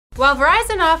While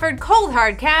Verizon offered cold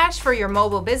hard cash for your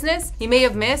mobile business, you may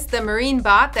have missed the marine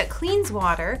bot that cleans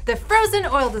water, the frozen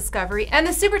oil discovery, and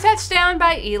the super touchdown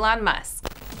by Elon Musk.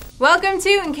 Welcome to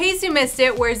In Case You Missed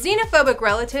It, where xenophobic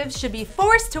relatives should be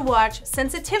forced to watch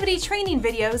sensitivity training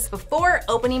videos before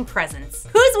opening presents.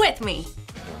 Who's with me?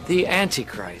 The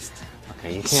Antichrist.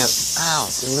 Okay, you can't. Ow!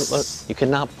 Look, you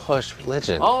cannot push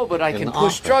religion. Oh, but I can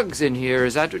push drugs in here.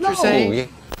 Is that what you're saying?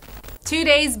 2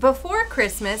 days before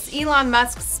Christmas, Elon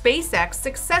Musk's SpaceX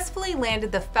successfully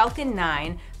landed the Falcon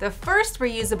 9, the first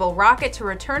reusable rocket to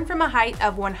return from a height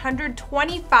of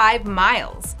 125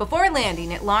 miles. Before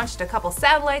landing, it launched a couple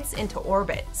satellites into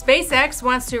orbit. SpaceX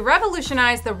wants to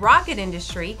revolutionize the rocket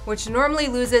industry, which normally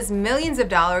loses millions of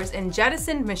dollars in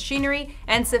jettisoned machinery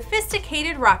and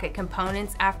sophisticated rocket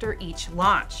components after each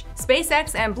launch.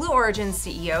 SpaceX and Blue Origin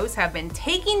CEOs have been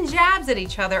taking jabs at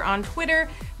each other on Twitter,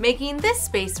 making this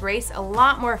space race a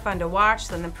lot more fun to watch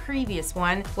than the previous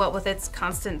one, what with its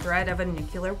constant threat of a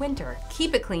nuclear winter.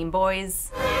 Keep it clean,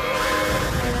 boys.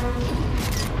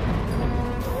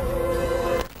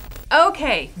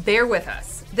 Okay, bear with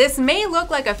us. This may look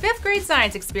like a 5th grade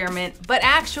science experiment, but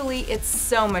actually it's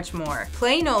so much more.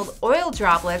 Plain old oil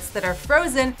droplets that are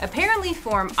frozen apparently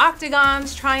form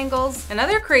octagons, triangles, and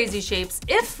other crazy shapes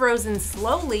if frozen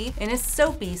slowly in a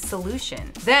soapy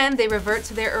solution. Then they revert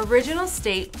to their original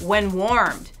state when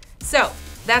warmed. So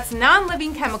that's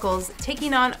non-living chemicals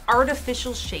taking on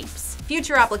artificial shapes.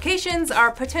 Future applications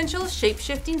are potential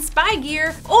shape-shifting spy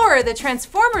gear or the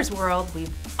Transformers world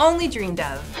we've only dreamed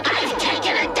of. I've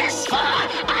taken it this far!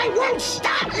 I won't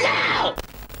stop now!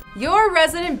 Your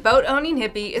resident boat-owning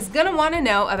hippie is gonna wanna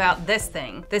know about this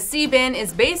thing. The Sea Bin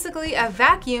is basically a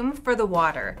vacuum for the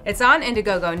water. It's on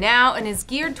Indiegogo now and is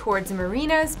geared towards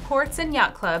marinas, ports, and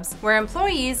yacht clubs, where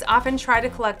employees often try to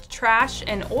collect trash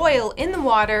and oil in the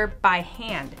water by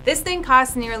hand. This thing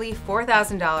costs nearly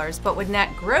 $4,000, but would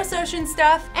net gross ocean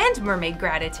stuff and mermaid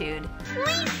gratitude.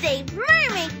 We saved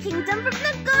Mermaid Kingdom from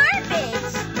the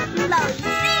garbage! Lo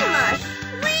hicimos!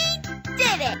 We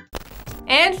did it!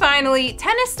 And finally,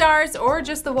 tennis stars or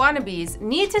just the wannabes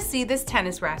need to see this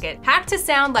tennis racket, hacked to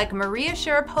sound like Maria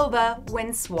Sharapova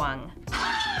when swung.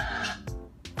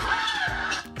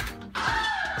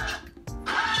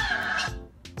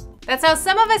 That's how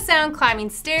some of us sound climbing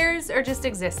stairs or just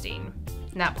existing.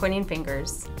 Not pointing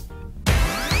fingers.